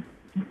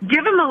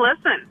 Give him a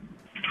listen.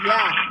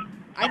 Yeah.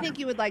 I think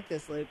you would like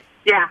this, Luke.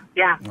 Yeah.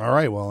 All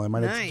right, well, I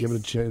might have to Nice.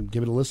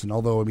 give it a listen.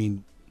 Although, I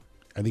mean,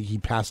 I think he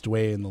passed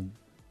away in the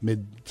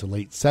mid to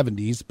late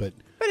 70s, but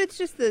it's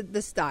just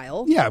the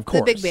style. Yeah, of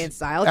course. The big band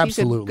style.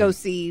 Absolutely. You could go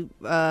see,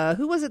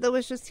 who was it that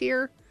was just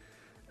here?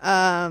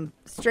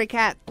 Stray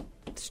Cat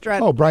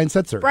Strut. oh, Brian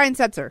Setzer. Brian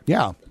Setzer.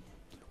 Yeah.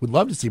 Would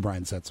love to see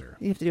Brian Setzer.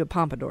 You have to do a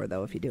pompadour,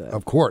 though, if you do it.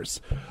 Of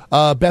course.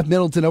 Beth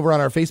Middleton over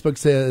on our Facebook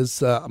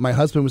says, my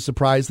husband was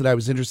surprised that I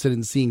was interested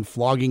in seeing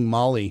Flogging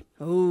Molly.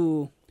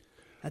 Ooh,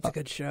 that's a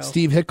good show.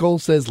 Steve Hickle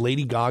says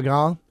Lady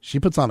Gaga. She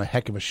puts on a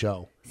heck of a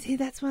show. See,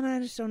 that's one I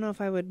just don't know if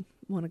I would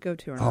want to go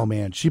to or not. Oh,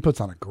 man. She puts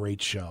on a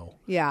great show.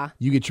 Yeah.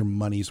 You get your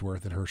money's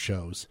worth at her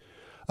shows.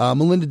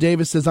 Melinda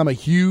Davis says, I'm a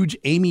huge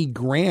Amy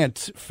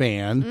Grant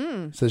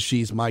fan. Says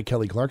she's my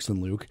Kelly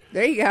Clarkson, Luke.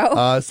 There you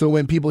go. So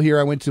when people hear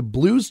I went to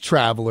Blues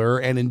Traveler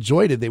and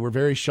enjoyed it, they were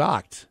very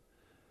shocked.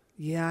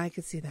 Yeah, I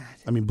could see that.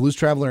 I mean, Blues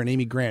Traveler and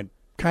Amy Grant,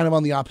 kind of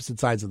on the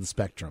opposite sides of the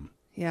spectrum.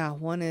 Yeah,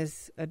 one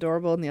is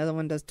adorable and the other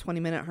one does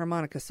 20-minute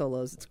harmonica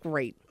solos. It's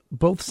great.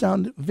 Both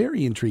sound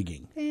very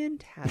intriguing.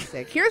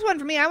 Fantastic. Here's one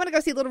for me. I want to go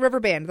see Little River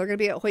Band. They're going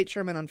to be at Hoyt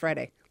Sherman on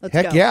Friday. Let's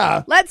Heck go.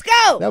 yeah. Let's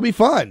go. That'll be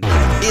fun.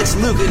 It's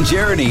Luke and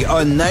Jeriney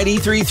on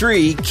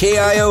 93.3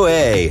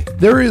 KIOA.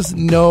 There is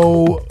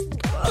no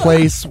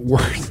place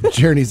worse.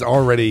 Jeriney's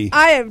already.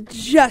 I am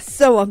just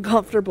so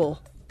uncomfortable.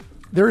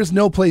 There is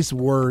no place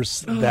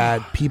worse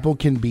that people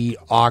can be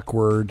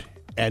awkward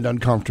and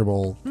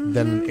uncomfortable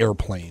than an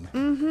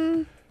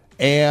airplane.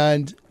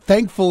 And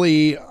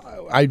thankfully,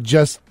 I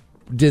just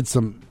did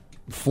some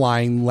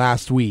flying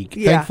last week.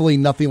 Yeah. Thankfully,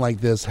 nothing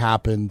like this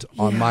happened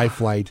on my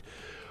flight.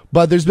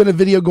 But there's been a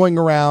video going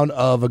around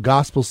of a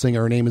gospel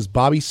singer. Her name is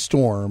Bobby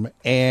Storm,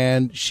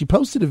 and she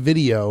posted a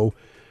video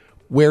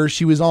where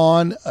she was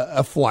on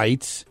a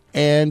flight,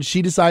 and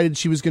she decided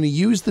she was going to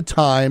use the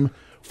time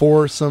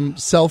for some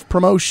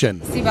self-promotion.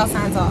 Seatbelt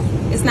signs off.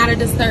 It's not a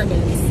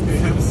disturbance.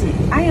 Have a seat.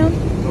 I am.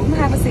 I'm going to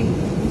have a seat.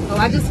 So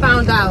I just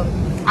found out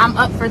I'm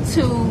up for 2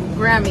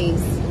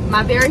 Grammys.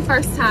 My very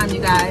first time,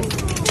 you guys.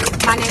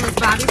 My name is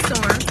Bobby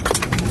Storm.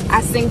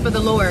 I sing for the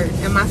Lord,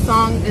 and my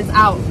song is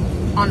out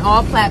on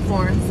all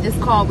platforms. It's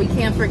called We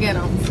Can't Forget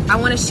 'Em. I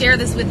want to share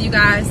this with you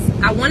guys.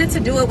 I wanted to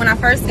do it when I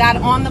first got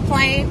on the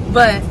plane,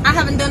 but I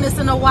haven't done this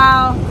in a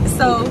while,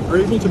 so... Are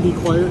you able to be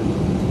quiet?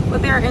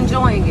 But they're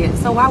enjoying it.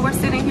 So while we're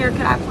sitting here,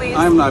 could I please...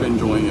 I'm not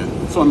enjoying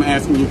it. So I'm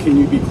asking you, can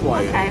you be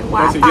quiet? Okay,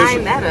 well, I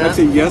find that up. That's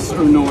a yes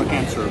or no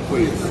answer,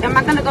 please. Am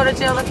I going to go to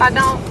jail if I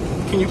don't?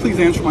 Can you please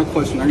answer my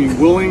question? Are you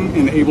willing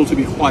and able to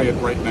be quiet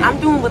right now? I'm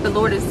doing what the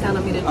Lord is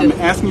telling me to do. I'm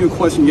asking you a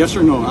question, yes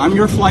or no. I'm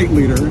your flight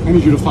leader. I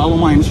need you to follow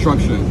my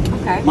instruction.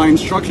 Okay. My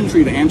instruction for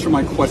you to answer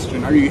my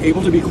question. Are you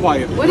able to be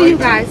quiet What do right you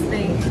now? guys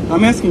think?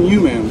 I'm asking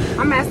you, ma'am.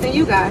 I'm asking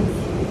you guys.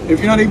 If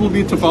you're not able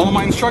to follow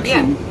my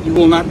instruction, you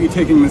will not be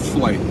taking this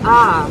flight. Okay.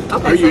 Are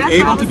so you that's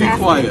able what I to was be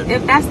asking. quiet?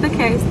 If that's the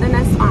case, then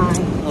that's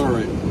fine. All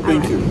right.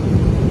 Thank you.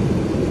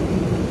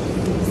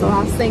 So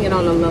I'm singing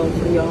on the low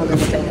for y'all in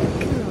the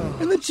back.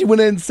 And then she went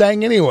in and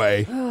sang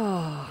anyway.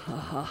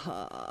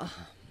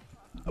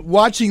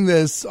 Watching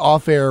this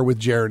off air with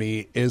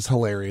Jeriney is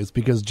hilarious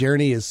because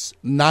Jeriney is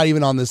not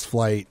even on this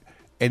flight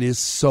and is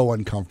so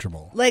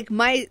uncomfortable. Like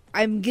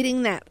I'm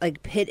getting that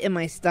like pit in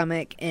my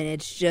stomach, and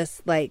it's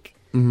just like,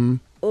 ugh,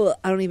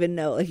 I don't even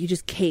know. Like you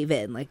just cave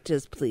in. Like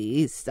just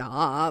please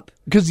stop.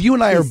 Because you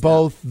and I are Please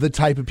both the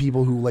type of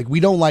people who like we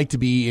don't like to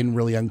be in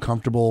really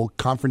uncomfortable,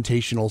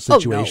 confrontational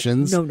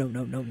situations. Oh,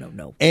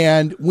 no.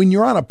 And when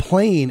you're on a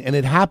plane and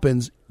it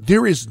happens,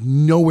 there is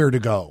nowhere to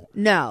go.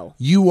 No.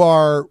 You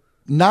are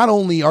not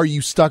only are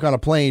you stuck on a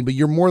plane, but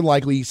you're more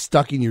likely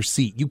stuck in your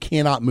seat. You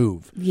cannot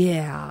move.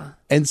 Yeah.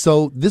 And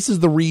so this is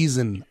the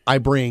reason I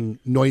bring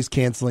noise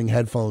canceling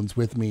headphones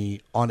with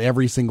me on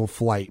every single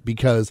flight,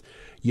 because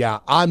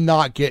I'm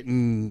not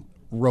getting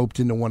roped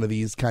into one of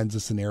these kinds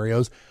of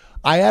scenarios.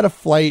 I had a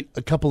flight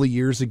a couple of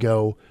years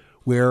ago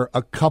where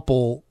a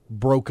couple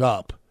broke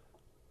up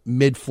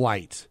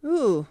mid-flight.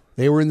 Ooh.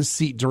 They were in the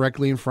seat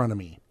directly in front of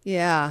me.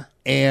 Yeah.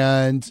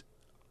 And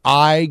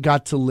I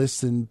got to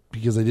listen,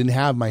 because I didn't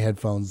have my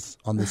headphones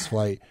on this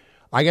flight.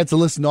 I got to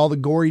listen to all the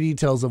gory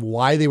details of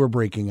why they were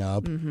breaking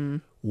up,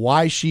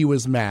 why she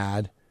was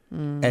mad,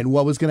 and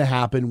what was going to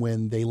happen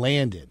when they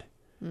landed.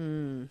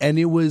 And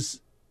it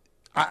was,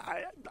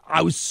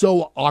 I was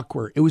so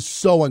awkward. It was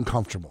so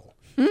uncomfortable.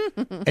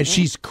 And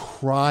she's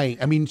crying.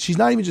 I mean, she's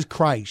not even just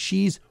crying.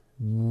 She's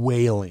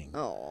wailing.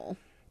 Oh.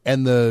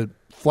 And the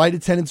flight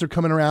attendants are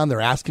coming around. They're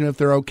asking if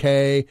they're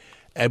okay.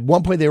 At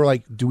one point, they were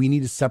like, do we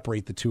need to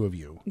separate the two of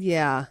you?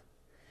 Yeah.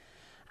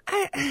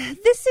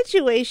 This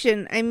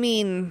situation, I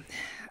mean,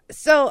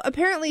 so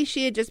apparently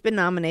she had just been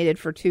nominated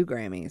for 2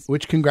 Grammys.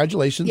 Which,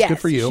 congratulations. Yes, good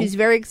for you. She's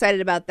very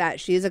excited about that.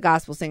 She is a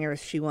gospel singer.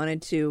 She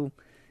wanted to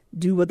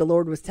do what the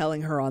Lord was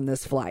telling her on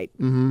this flight.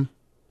 Mm-hmm.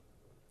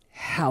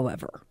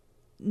 However,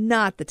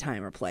 not the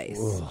time or place.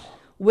 Ugh.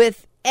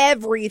 With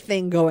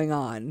everything going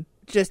on,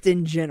 just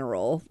in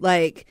general.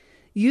 Like,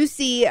 you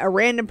see a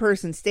random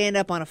person stand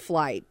up on a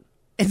flight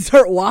and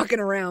start walking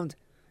around,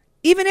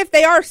 even if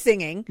they are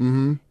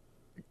singing.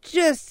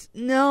 Just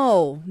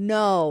no,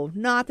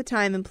 not the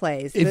time and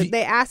place.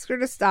 They asked her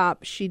to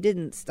stop. She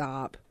didn't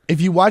stop.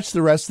 If you watch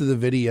the rest of the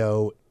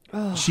video,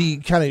 she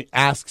kind of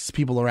asks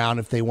people around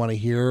if they want to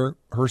hear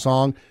her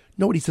song.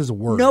 Nobody says a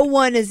word. No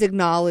one is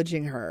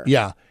acknowledging her.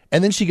 Yeah.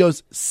 And then she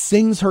goes,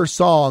 sings her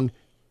song,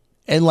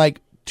 and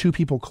like 2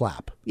 people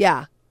clap.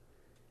 Yeah.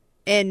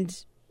 And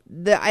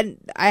I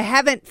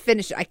haven't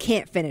finished. I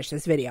can't finish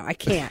this video. I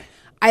can't.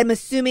 I'm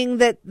assuming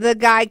that the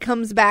guy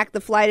comes back,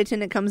 the flight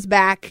attendant comes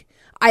back.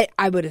 I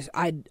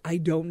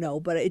don't know,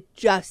 but it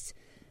just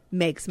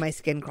makes my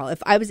skin crawl.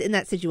 If I was in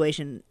that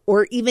situation,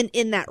 or even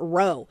in that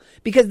row,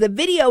 because the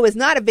video is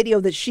not a video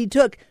that she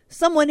took.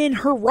 Someone in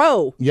her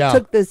row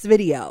took this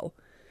video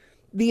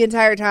the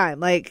entire time.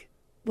 Like,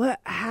 what?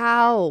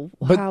 How?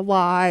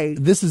 Why?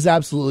 This is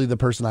absolutely the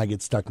person I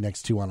get stuck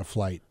next to on a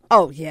flight.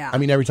 Oh, yeah. I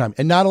mean, every time.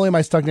 And not only am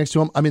I stuck next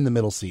to him, I'm in the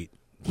middle seat.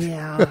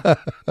 Yeah.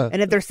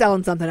 And if they're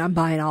selling something, I'm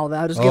buying all of it.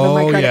 I'll just give them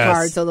my credit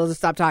card so they'll just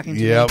stop talking to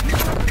me.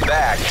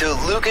 Back to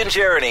Luke and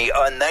Jeriney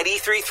on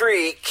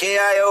 93.3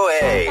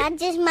 KIOA. That's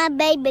just my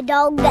baby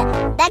dog.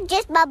 That's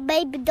just my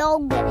baby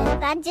dog.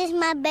 That's just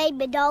my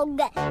baby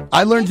dog.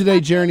 I learned today,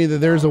 Jeriney, that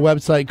there's a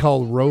website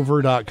called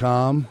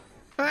rover.com.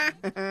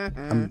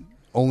 I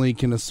only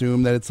can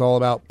assume that it's all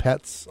about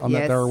pets on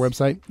that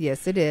website.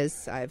 Yes, it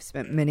is. I've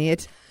spent many a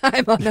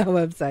time on that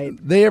website.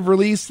 They have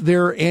released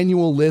their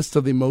annual list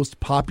of the most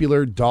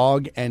popular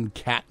dog and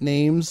cat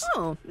names.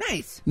 Oh,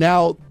 nice.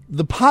 Now,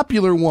 the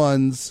popular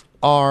ones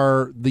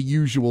are the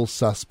usual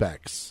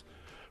suspects.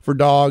 For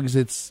dogs,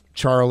 it's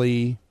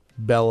Charlie,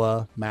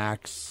 Bella,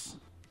 Max,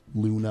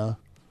 Luna.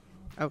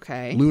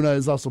 Okay. Luna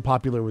is also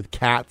popular with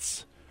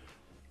cats,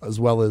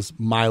 as well as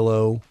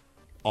Milo,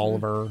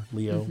 Oliver,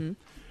 Leo. Mm-hmm.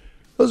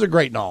 Those are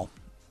great and all.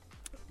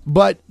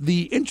 But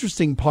the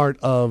interesting part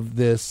of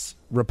this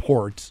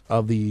report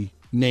of the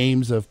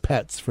names of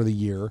pets for the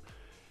year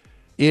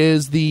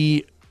is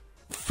the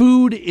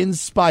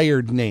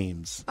food-inspired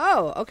names.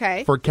 Oh,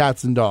 okay. For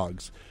cats and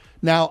dogs.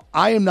 Now,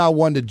 I am not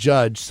one to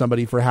judge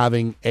somebody for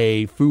having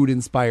a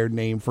food-inspired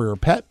name for your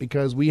pet,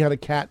 because we had a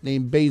cat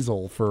named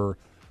Basil for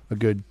a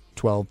good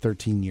 12,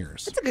 13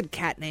 years. That's a good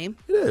cat name.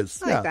 It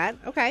is. I like that.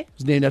 Okay. It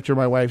was named after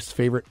my wife's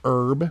favorite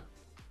herb.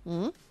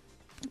 Mm-hmm.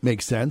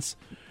 Makes sense.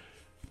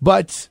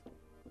 But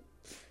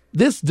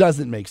this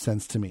doesn't make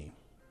sense to me.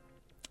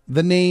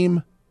 The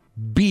name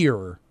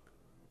Beer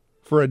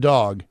for a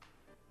dog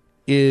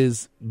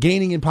is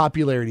gaining in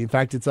popularity. In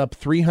fact, it's up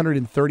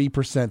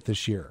 330%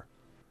 this year.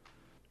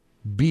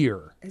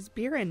 Beer. Is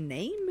Beer a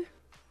name?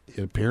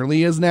 It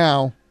apparently is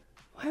now.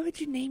 Why would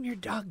you name your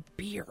dog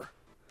Beer?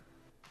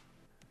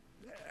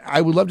 I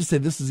would love to say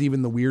this is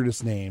even the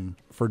weirdest name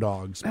for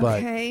dogs. But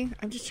okay.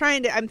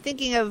 I'm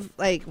thinking of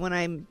like when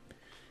I'm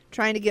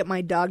trying to get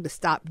my dog to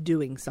stop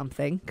doing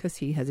something, because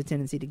he has a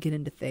tendency to get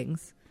into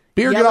things.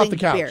 Beer, Yelling, get off the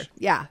couch. Beer.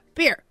 Yeah.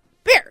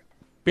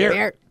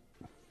 Beer.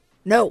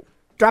 No.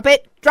 Drop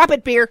it,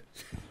 Beer.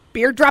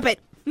 Beer, drop it.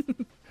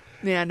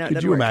 Yeah, no.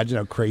 Could you imagine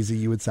how crazy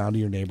you would sound to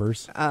your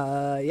neighbors?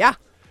 Yeah.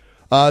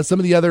 Some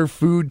of the other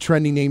food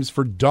trending names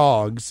for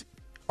dogs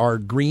are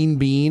Green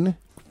Bean.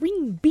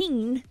 Green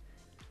Bean?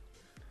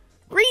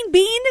 Green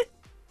Bean?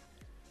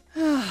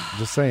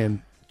 Just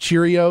saying.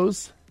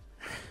 Cheerios.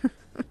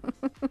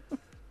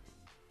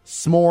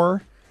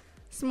 S'more.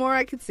 S'more,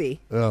 I could see.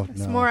 Oh,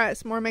 no.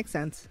 S'more makes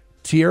sense.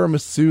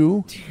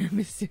 Tiramisu.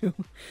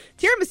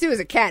 Tiramisu is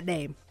a cat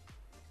name.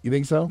 You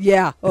think so?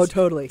 Yeah.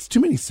 Totally. It's too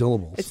many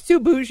syllables. It's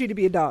too bougie to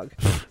be a dog.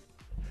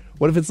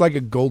 What if it's like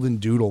a golden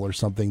doodle or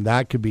something?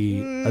 That could be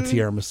a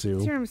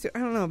tiramisu. Tiramisu. I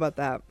don't know about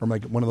that. Or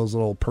like one of those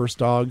little purse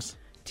dogs.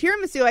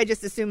 Tiramisu, I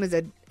just assume, is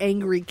an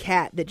angry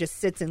cat that just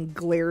sits and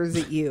glares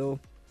at you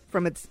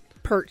from its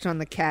perch on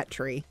the cat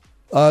tree.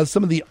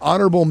 Some of the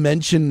honorable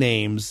mention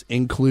names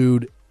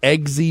include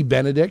Eggsy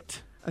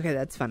Benedict. Okay,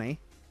 that's funny.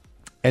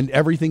 And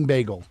Everything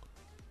Bagel.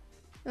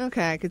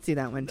 Okay, I could see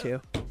that one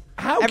too.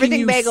 How Everything can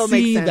you Bagel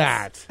see makes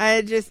sense.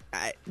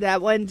 that?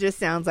 That one just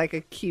sounds like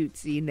a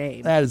cutesy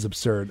name. That is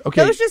absurd.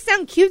 Okay. Those just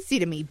sound cutesy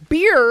to me.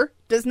 Beer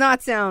does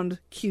not sound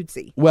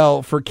cutesy.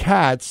 Well, for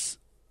cats,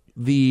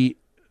 they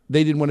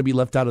didn't want to be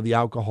left out of the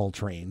alcohol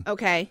train.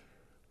 Okay.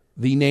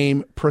 The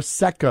name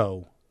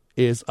Prosecco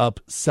is up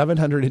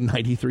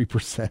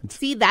 793%.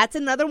 See, that's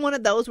another one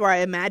of those where I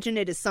imagine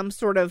it is some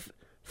sort of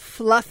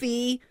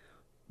fluffy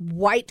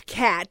white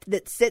cat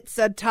that sits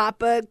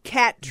atop a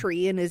cat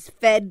tree and is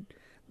fed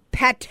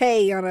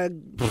pate on a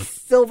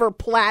silver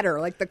platter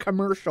like the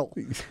commercial.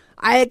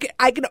 I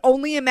can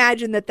only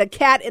imagine that the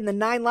cat in the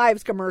 9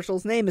 Lives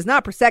commercial's name is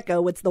not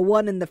Prosecco. It's the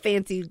one in the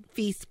Fancy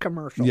Feast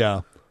commercial.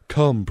 Yeah.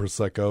 Come,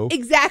 Prosecco.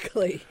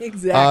 Exactly.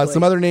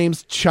 Some other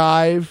names,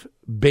 Chive,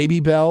 Baby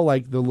Bell,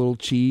 like the little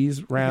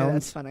cheese rounds. Yeah,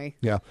 that's funny.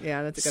 Yeah.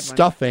 Yeah, that's a good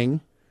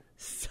Stuffing.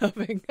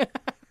 Stuffing.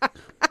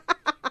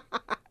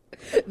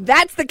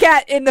 That's the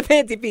cat in the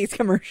Fancy Feast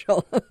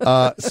commercial.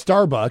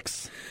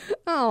 Starbucks.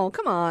 Oh,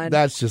 come on.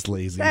 That's just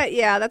lazy.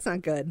 That's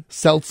not good.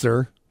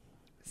 Seltzer.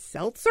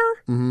 Seltzer?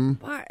 Mm-hmm.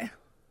 Why?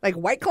 Like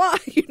White Claw?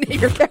 You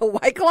name your cat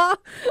White Claw?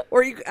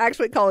 Or you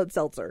actually call it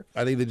seltzer?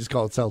 I think they just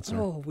call it seltzer.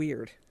 Oh,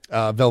 weird.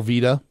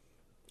 Velveeta.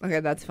 Okay,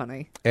 that's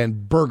funny.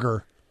 And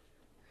Burger.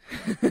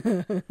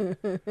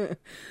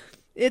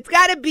 It's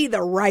got to be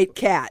the right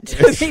cat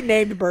to be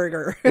named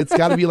Burger. It's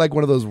got to be like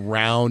one of those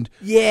round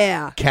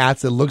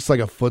cats that looks like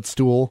a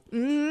footstool.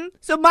 Mm-hmm.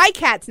 So my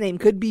cat's name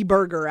could be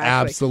Burger,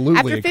 actually.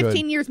 Absolutely. After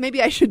 15 years, maybe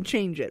I should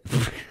change it.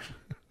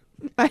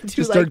 I do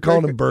Just like start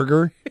calling him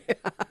Burger.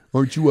 Burger?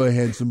 Aren't you a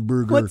handsome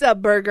burger? What's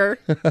up, Burger?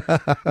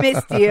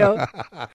 Missed you.